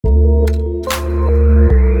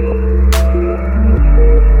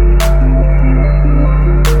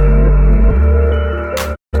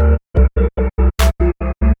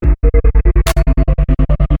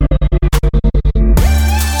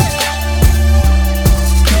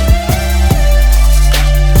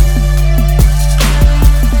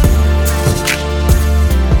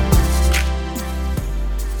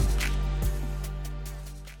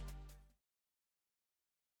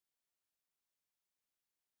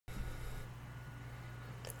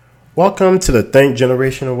Welcome to the Think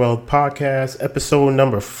Generational Wealth Podcast, episode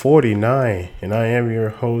number 49, and I am your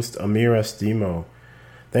host, Amir Estimo.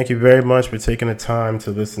 Thank you very much for taking the time to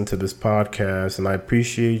listen to this podcast, and I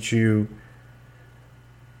appreciate you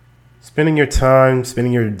spending your time,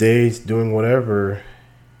 spending your days doing whatever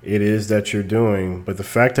it is that you're doing. But the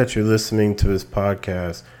fact that you're listening to this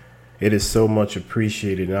podcast, it is so much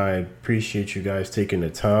appreciated, and I appreciate you guys taking the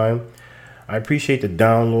time. I appreciate the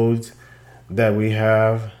downloads that we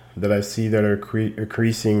have, that I see that are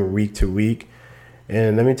increasing week to week.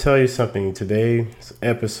 And let me tell you something. Today's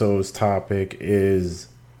episode's topic is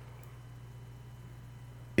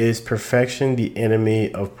perfection the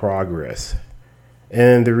enemy of progress?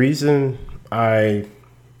 And the reason I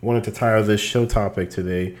wanted to title this show topic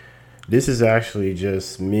today, this is actually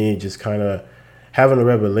just me just kind of having a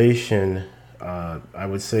revelation, I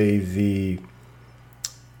would say the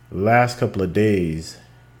last couple of days,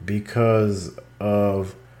 because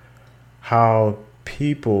of how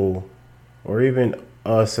people, or even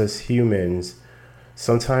us as humans,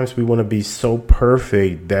 sometimes we want to be so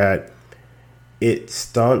perfect that it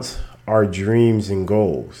stunts our dreams and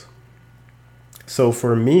goals. So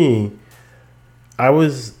for me,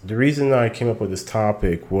 the reason I came up with this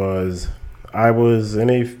topic was I was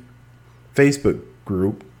in a Facebook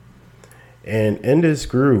group, and in this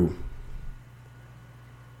group,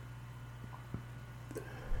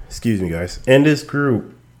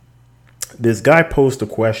 this guy posted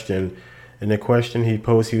a question, and the question he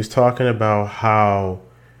posed, he was talking about how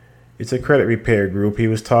it's a credit repair group. He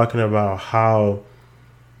was talking about how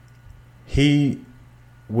he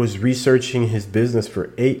was researching his business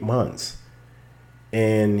for 8 months,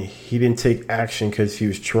 and he didn't take action because he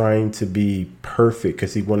was trying to be perfect,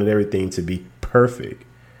 because he wanted everything to be perfect.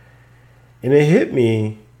 And it hit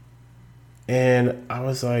me, and I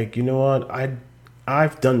was like, you know what?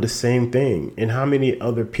 I've done the same thing. And how many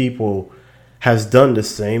other people has done the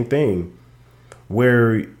same thing,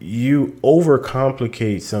 where you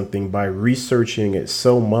overcomplicate something by researching it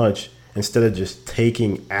so much instead of just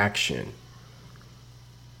taking action?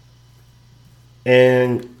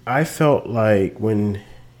 And I felt like when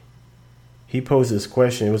he posed this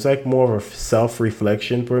question, it was like more of a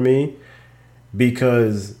self-reflection for me,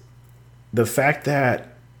 because the fact that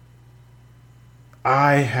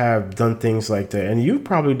I have done things like that, and you've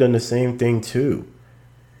probably done the same thing too.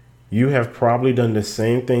 You have probably done the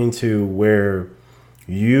same thing too, where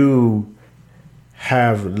you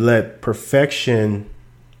have let perfection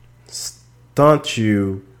stunt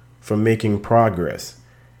you from making progress.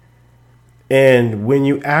 And when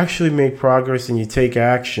you actually make progress and you take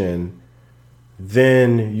action,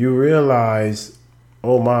 then you realize,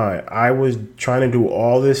 oh my, I was trying to do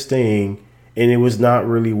all this thing and it was not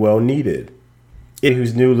really well needed. If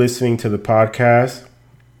who's new listening to the podcast,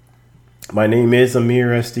 my name is Amir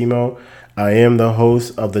Estimo. I am the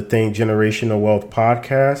host of the Think Generational Wealth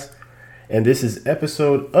Podcast, and this is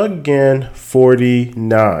episode again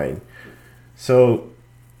 49. So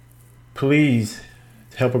please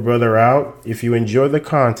help a brother out. If you enjoy the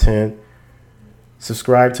content,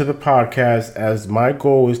 subscribe to the podcast, as my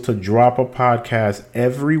goal is to drop a podcast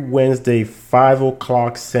every Wednesday, 5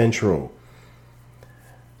 o'clock Central.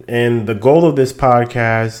 And the goal of this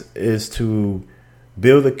podcast is to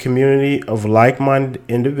build a community of like-minded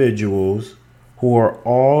individuals who are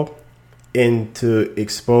all into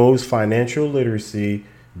expose financial literacy,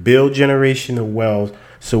 build generational wealth,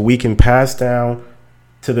 so we can pass down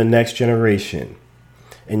to the next generation.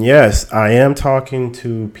 And yes, I am talking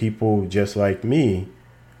to people just like me,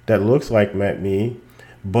 that looks like me,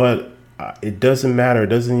 but it doesn't matter. It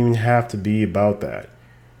doesn't even have to be about that.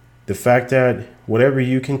 The fact that whatever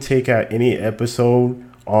you can take out any episode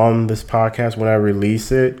on this podcast when I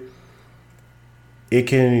release it,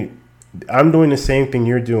 I'm doing the same thing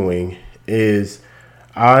you're doing, is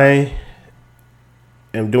I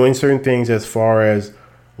am doing certain things as far as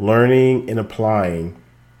learning and applying.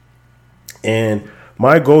 And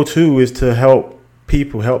my goal too is to help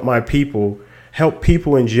people in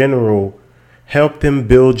general, help them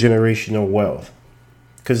build generational wealth.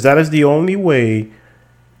 Because that is the only way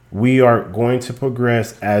we are going to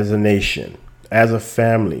progress as a nation, as a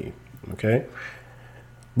family. Okay.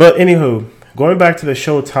 But anywho, going back to the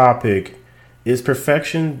show topic, is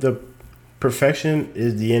perfection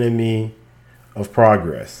is the enemy of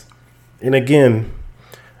progress. And again,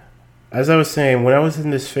 as I was saying, when I was in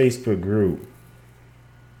this Facebook group,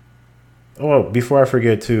 before I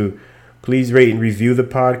forget to, please rate and review the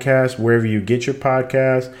podcast wherever you get your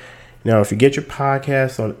podcast. Now, if you get your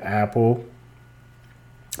podcast on Apple,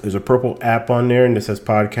 there's a purple app on there and it says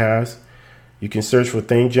podcast. You can search for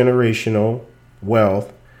Think Generational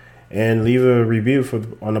Wealth, and leave a review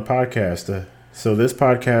on the podcast. So this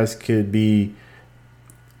podcast could be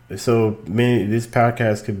this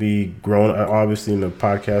podcast could be grown obviously in the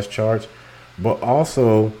podcast charts, but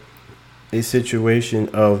also a situation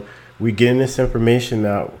of we getting this information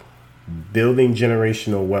out, building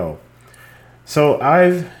generational wealth. So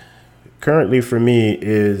I've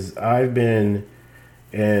been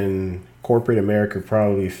in corporate America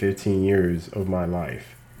probably 15 years of my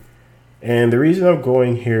life. And the reason I'm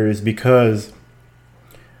going here is because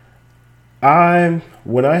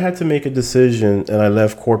when I had to make a decision and I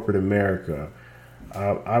left corporate America,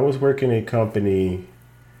 I was working in a company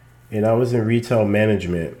and I was in retail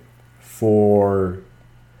management for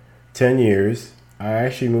 10 years. I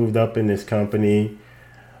actually moved up in this company.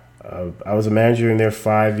 I was a manager in there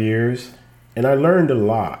 5 years and I learned a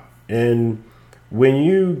lot. And when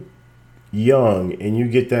you young and you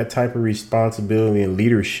get that type of responsibility and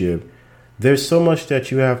leadership, there's so much that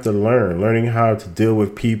you have to learning how to deal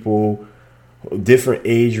with people, different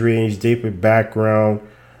age range, different background.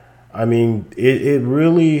 I mean, you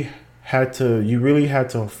really had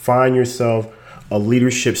to find yourself a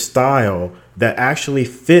leadership style that actually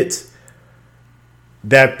fits,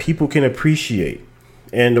 that people can appreciate.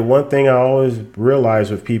 And the one thing I always realize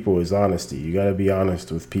with people is honesty. You got to be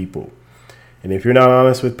honest with people. And if you're not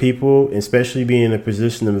honest with people, especially being in a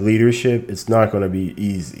position of leadership, it's not going to be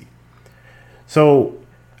easy. So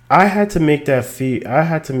I had to make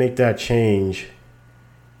that change,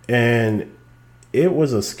 and it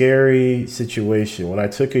was a scary situation when I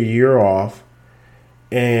took a year off,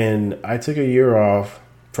 and I took a year off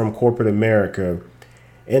from corporate America.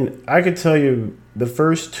 And I could tell you the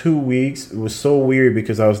first 2 weeks, it was so weird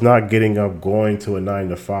because I was not getting up going to a 9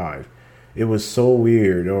 to 5. It was so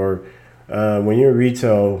weird. Or when you're in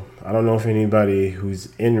retail, I don't know if anybody who's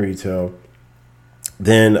in retail,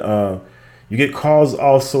 then you get calls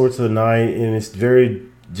all sorts of the night, and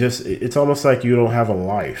it's almost like you don't have a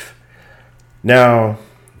life. Now,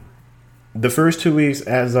 the first 2 weeks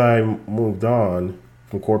as I moved on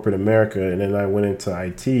from corporate America and then I went into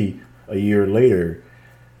IT a year later,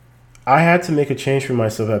 I had to make a change for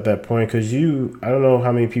myself at that point because I don't know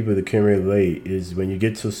how many people that can relate, is when you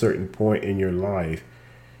get to a certain point in your life,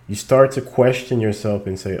 you start to question yourself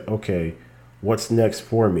and say, okay, what's next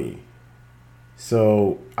for me?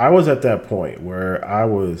 So I was at that point where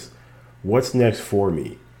what's next for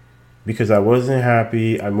me? Because I wasn't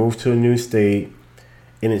happy. I moved to a new state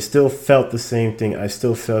and it still felt the same thing. I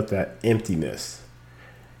still felt that emptiness.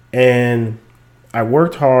 And I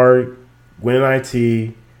worked hard, went in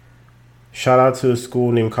IT, shout out to a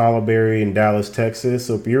school named Calaberry in Dallas, Texas.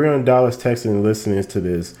 So if you're in Dallas, Texas and listening to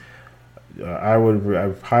this, I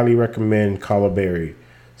highly recommend Calaberry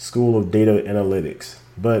School of Data Analytics.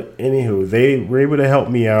 But anywho, they were able to help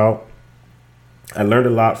me out. I learned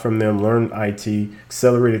a lot from them, learned IT,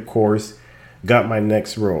 accelerated course, got my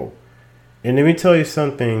next role. And let me tell you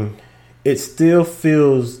something, it still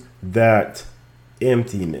feels that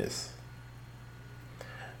emptiness.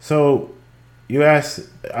 So you asked,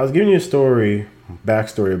 I was giving you a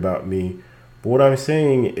backstory about me. But what I'm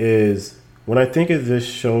saying is, when I think of this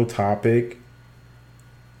show topic,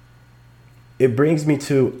 it brings me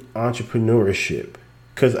to entrepreneurship.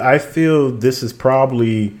 Because I feel this is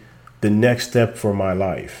probably the next step for my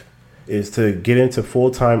life, is to get into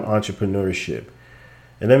full-time entrepreneurship.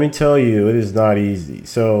 And let me tell you, it is not easy.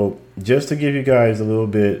 So just to give you guys a little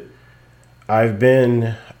bit, I've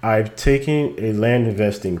taken a land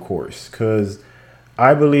investing course because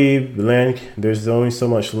I believe there's only so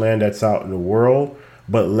much land that's out in the world,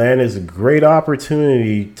 but land is a great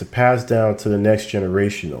opportunity to pass down to the next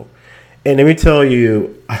generational. And let me tell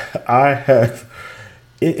you,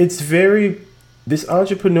 this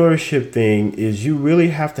entrepreneurship thing is, you really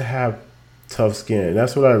have to have tough skin.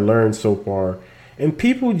 That's what I learned so far. And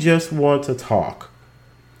people just want to talk.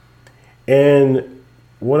 And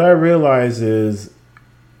what I realize is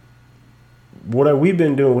what I've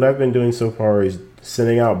been doing so far is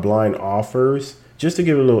sending out blind offers, just to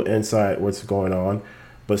give a little insight what's going on.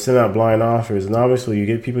 But send out blind offers, and obviously you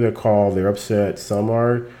get people that call, they're upset. Some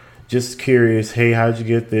are just curious, hey, how'd you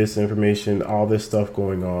get this information? All this stuff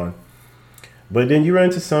going on. But then you run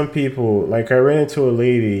into some people, like I ran into a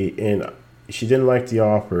lady and she didn't like the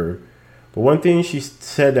offer. But one thing she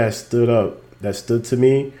said that stood to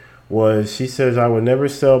me was, she says, I would never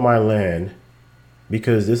sell my land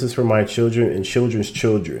because this is for my children and children's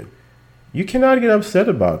children. You cannot get upset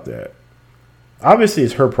about that. Obviously,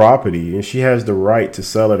 it's her property and she has the right to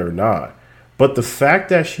sell it or not. But the fact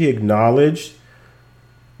that she acknowledged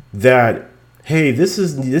that, hey, this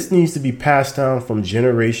needs to be passed down from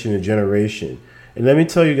generation to generation. And let me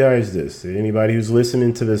tell you guys this, anybody who's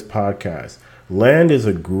listening to this podcast, land is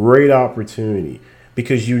a great opportunity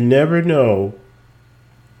because you never know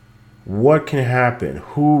what can happen.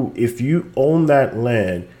 If you own that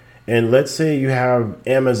land, and let's say you have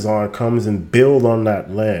Amazon comes and build on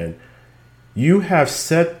that land, you have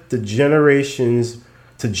set the generations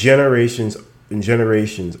to generations and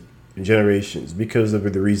generations and generations because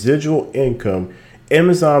of the residual income.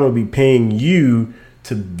 Amazon will be paying you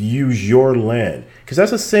to use your land, because that's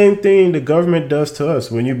the same thing the government does to us.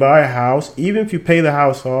 When you buy a house, even if you pay the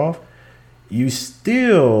house off, you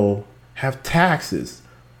still have taxes,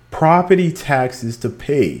 property taxes to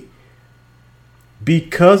pay,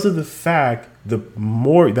 because of the fact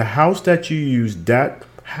the house that you use, that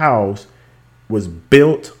house was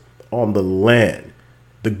built on the land.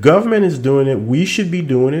 The government is doing it. We should be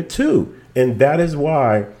doing it too. And that is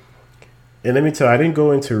why, and let me tell you, I didn't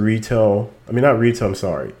go into retail. I mean, not retail, I'm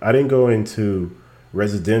sorry. I didn't go into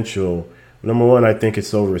residential. Number one, I think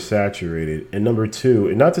it's oversaturated. And number two,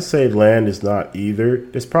 and not to say land is not either,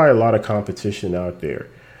 there's probably a lot of competition out there.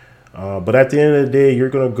 But at the end of the day, you're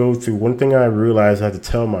going to go through, one thing I realized I had to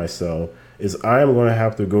tell myself is I am going to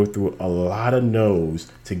have to go through a lot of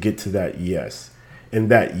no's to get to that yes. And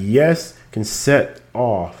that yes can set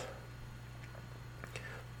off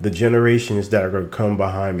the generations that are going to come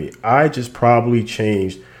behind me. I just probably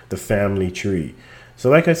changed the family tree. So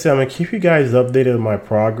like I said, I'm going to keep you guys updated on my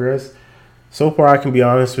progress. So far, I can be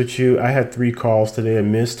honest with you, I had 3 calls today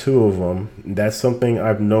and missed 2 of them. That's something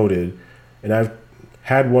I've noted. And I've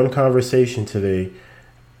had one conversation today,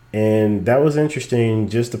 and that was interesting.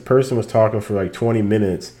 Just the person was talking for like 20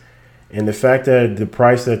 minutes. And the fact that the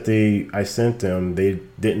price that I sent them, they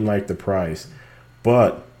didn't like the price.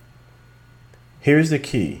 But here's the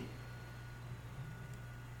key.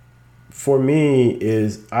 For me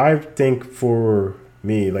is, I think for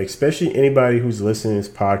me, like especially anybody who's listening to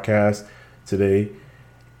this podcast today,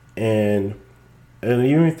 and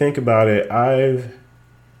even think about it, I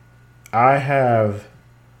have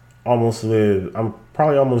almost lived, I'm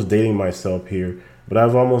probably almost dating myself here, but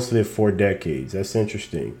I've almost lived 4 decades. That's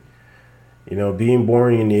interesting. You know, being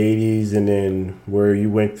born in the 80s and then where you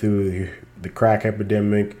went through the crack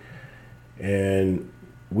epidemic, and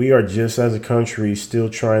we are just as a country still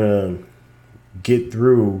trying to get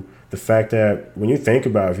through the fact that when you think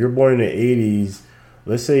about it, if you're born in the 80s,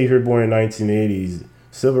 let's say if you're born in the 1980s,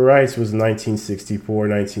 civil rights was 1964,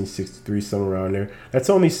 1963, somewhere around there. That's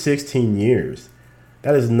only 16 years.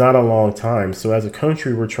 That is not a long time. So as a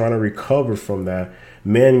country, we're trying to recover from that.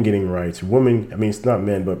 Men getting rights, women, I mean, it's not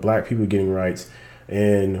men, but black people getting rights,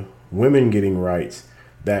 and women getting rights,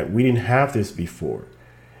 that we didn't have this before.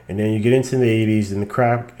 And then you get into the 80s and the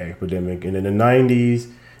crack epidemic, and then the 90s,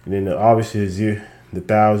 and then obviously the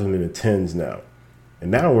thousands and the tens now. And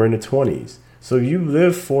now we're in the 20s. So you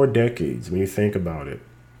live 4 decades when you think about it.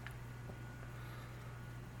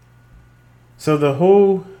 So the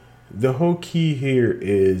whole key here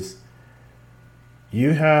is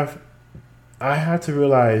I have to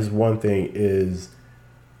realize one thing is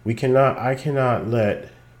I cannot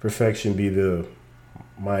let perfection be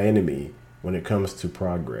my enemy when it comes to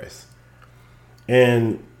progress.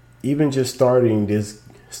 And even just starting this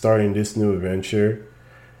new adventure,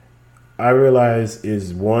 I realize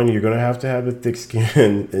is, one, you're going to have a thick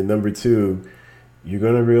skin, and number 2, you're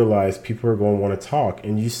going to realize people are going to want to talk,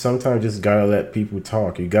 and you sometimes just got to let people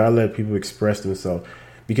talk. You got to let people express themselves,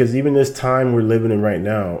 because even this time we're living in right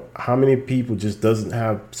now, how many people just doesn't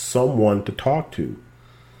have someone to talk to?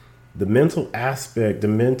 The mental aspect, the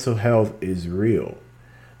mental health is real.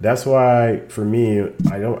 That's why for me,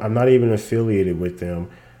 I'm not even affiliated with them,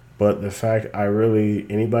 but the fact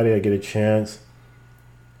anybody that get a chance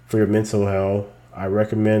for your mental health, I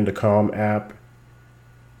recommend the Calm app.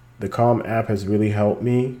 The Calm app has really helped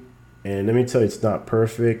me. And let me tell you, it's not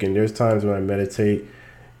perfect. And there's times when I meditate,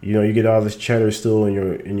 you get all this chatter still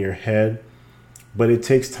in your head. But it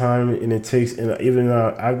takes time, and even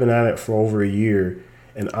though I've been at it for over a year,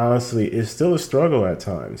 and honestly, it's still a struggle at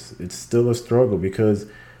times. It's still a struggle because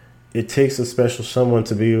it takes a special someone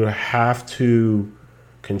to be able to have to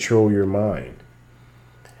control your mind.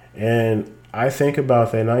 And I think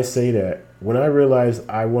about that, and I say that when I realized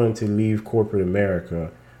I wanted to leave corporate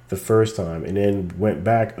America the first time and then went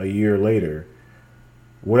back a year later,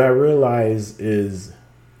 what I realized is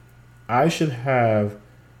I should have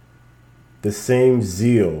the same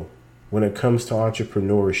zeal when it comes to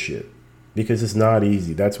entrepreneurship, because it's not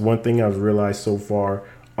easy. That's one thing I've realized so far.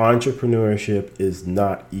 Entrepreneurship is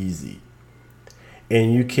not easy.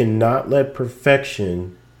 And you cannot let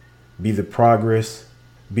perfection be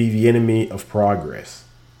the enemy of progress.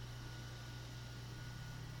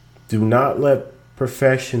 Do not let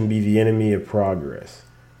perfection be the enemy of progress.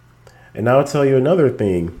 And I'll tell you another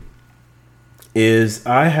thing is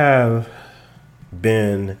I have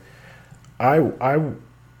been I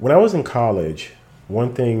when I was in college,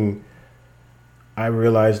 one thing I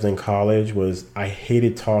realized in college was I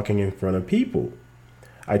hated talking in front of people.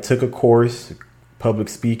 I took a course, public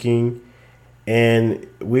speaking, and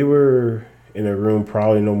we were in a room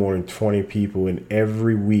probably no more than 20 people, and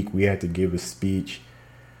every week we had to give a speech.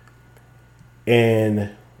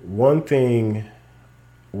 And one thing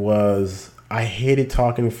was I hated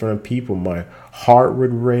talking in front of people. My heart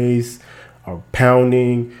would race,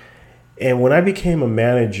 pounding. And when I became a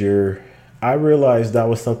manager, I realized that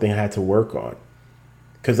was something I had to work on.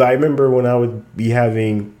 Because I remember when I would be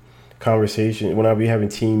having conversation, when I'd be having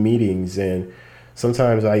team meetings, and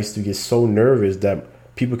sometimes I used to get so nervous that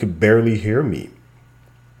people could barely hear me.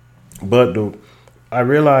 But I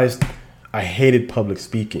realized I hated public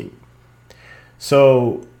speaking.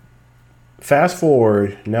 So fast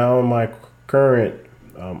forward, now in my current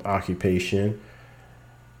occupation,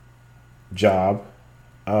 job,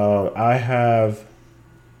 I have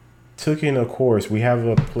taken a course. We have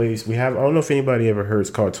a place, I don't know if anybody ever heard, it's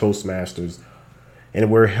called Toastmasters, and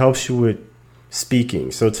where it helps you with speaking.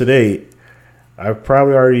 So today, I've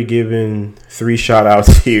probably already given 3 shout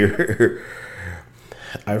outs here.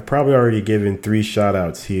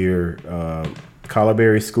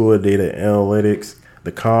 Calaberry School of Data Analytics,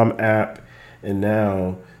 the Calm app, and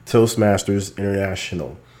now Toastmasters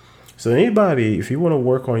International. So anybody, if you want to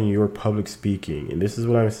work on your public speaking, and this is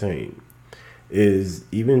what I'm saying, is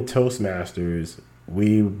even Toastmasters,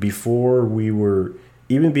 before we were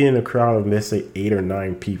even being in a crowd of, let's say, 8 or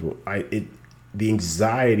 9 people, the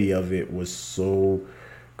anxiety of it was so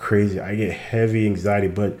crazy. I get heavy anxiety.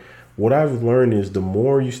 But what I've learned is the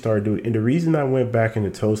more you start doing, and the reason I went back into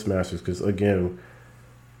Toastmasters, because again,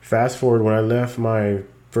 fast forward, when I left my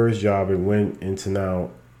first job and went into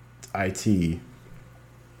now IT,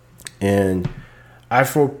 and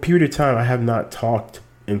for a period of time, I have not talked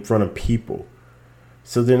in front of people.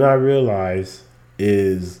 So then I realized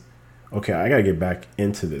okay, I gotta get back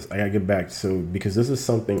into this. I gotta get back because this is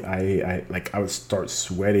something I would start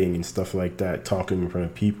sweating and stuff like that, talking in front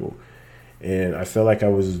of people. And I felt like I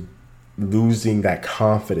was losing that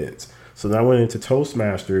confidence. So then I went into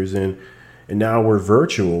Toastmasters, and now we're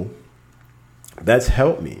virtual. That's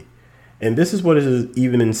helped me. And this is what has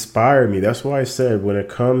even inspired me. That's why I said, when it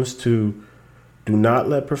comes to, do not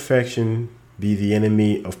let perfection be the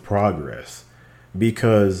enemy of progress.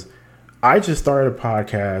 Because I just started a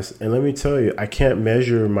podcast, and let me tell you, I can't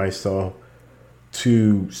measure myself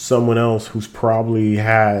to someone else who's probably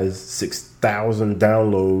has 6,000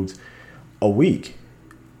 downloads a week.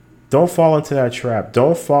 Don't fall into that trap.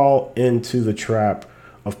 Don't fall into the trap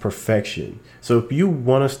of perfection. So if you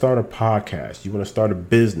want to start a podcast, you want to start a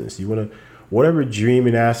business, you want to, whatever dream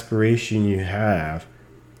and aspiration you have,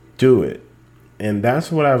 do it. And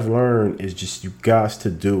that's what I've learned, is just, you got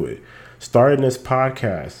to do it. Starting this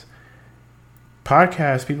podcast,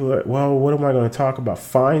 people are like, well, what am I going to talk about?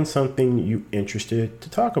 Find something you're interested to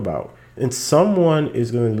talk about, and someone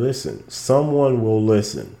is going to listen. Someone will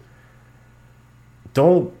listen.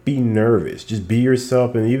 Don't be nervous. Just be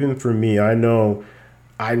yourself. And even for me, I know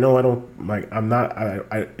I don't like,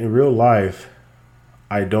 I in real life,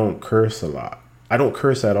 I don't curse a lot. I don't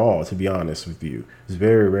curse at all, to be honest with you. It's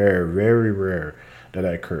very rare that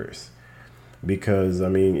I curse. Because, I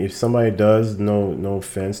mean, if somebody does, no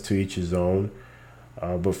offense, to each his own.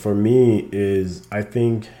 But for me, I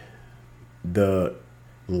think the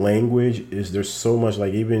language there's so much,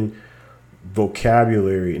 like, even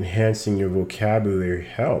vocabulary, enhancing your vocabulary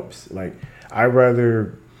helps. Like, I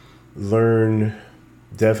rather learn,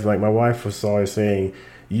 definitely, like my wife was always saying,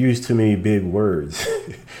 you use too many big words.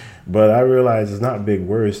 But I realize it's not big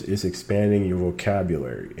words, it's expanding your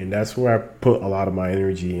vocabulary. And that's where I put a lot of my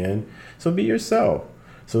energy in. So be yourself.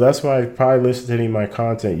 So that's why, if probably listen to any of my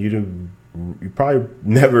content, you probably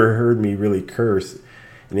never heard me really curse.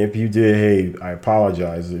 And if you did, hey, I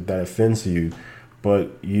apologize if that offends you.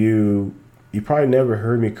 But you probably never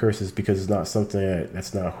heard me curse, because it's not something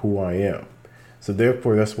that's not who I am. So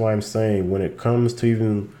therefore, that's why I'm saying, when it comes to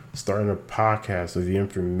even starting a podcast, of the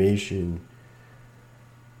information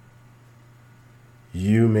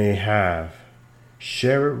you may have,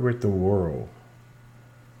 share it with the world.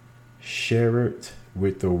 Share it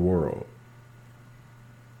with the world.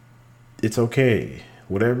 It's okay.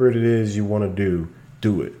 Whatever it is you want to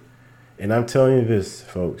do it. And I'm telling you this,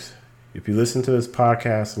 folks, if you listen to this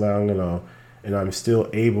podcast long enough, and I'm still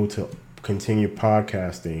able to continue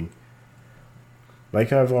podcasting,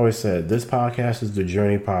 like I've always said, this podcast is the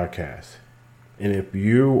Journey Podcast. And if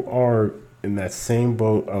you are in that same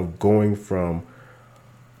boat of going from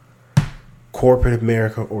corporate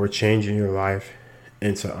America or changing your life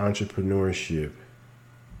into entrepreneurship.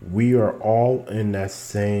 We are all in that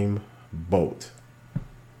same boat.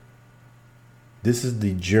 This is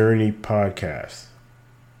the Journey Podcast.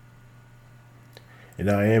 And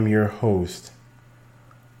I am your host,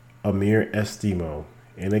 Amir Estimo.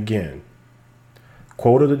 And again,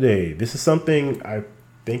 quote of the day. This is something I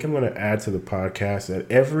think I'm going to add to the podcast at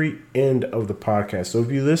every end of the podcast. So if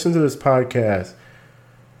you listen to this podcast,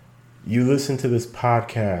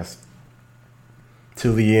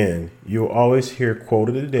 till the end, you'll always hear quote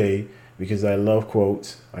of the day, because I love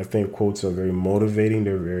quotes. I think quotes are very motivating.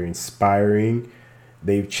 They're very inspiring.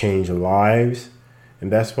 They've changed lives.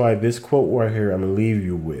 And that's why this quote right here, I'm going to leave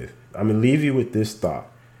you with. I'm going to leave you with this thought.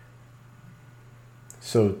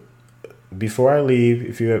 So before I leave,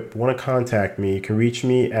 if you want to contact me, you can reach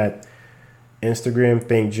me at Instagram,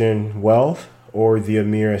 ThinkGenWealth, or the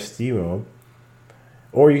Amir Estimo.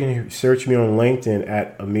 Or you can search me on LinkedIn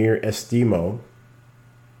at Amir Estimo.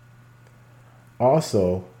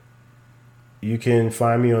 Also, you can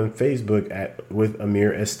find me on Facebook with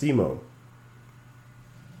Amir Estimo.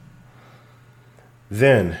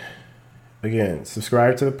 Then, again,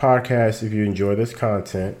 subscribe to the podcast if you enjoy this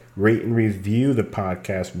content. Rate and review the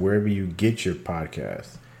podcast wherever you get your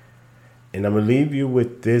podcasts. And I'm going to leave you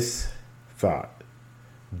with this thought.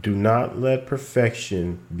 Do not let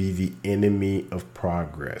perfection be the enemy of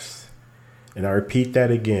progress. And I repeat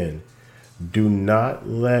that again. Do not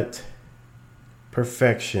let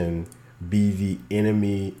perfection be the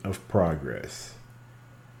enemy of progress.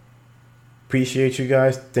 Appreciate you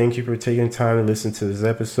guys. Thank you for taking time to listen to this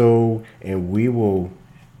episode. And we will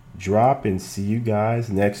drop and see you guys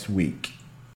next week.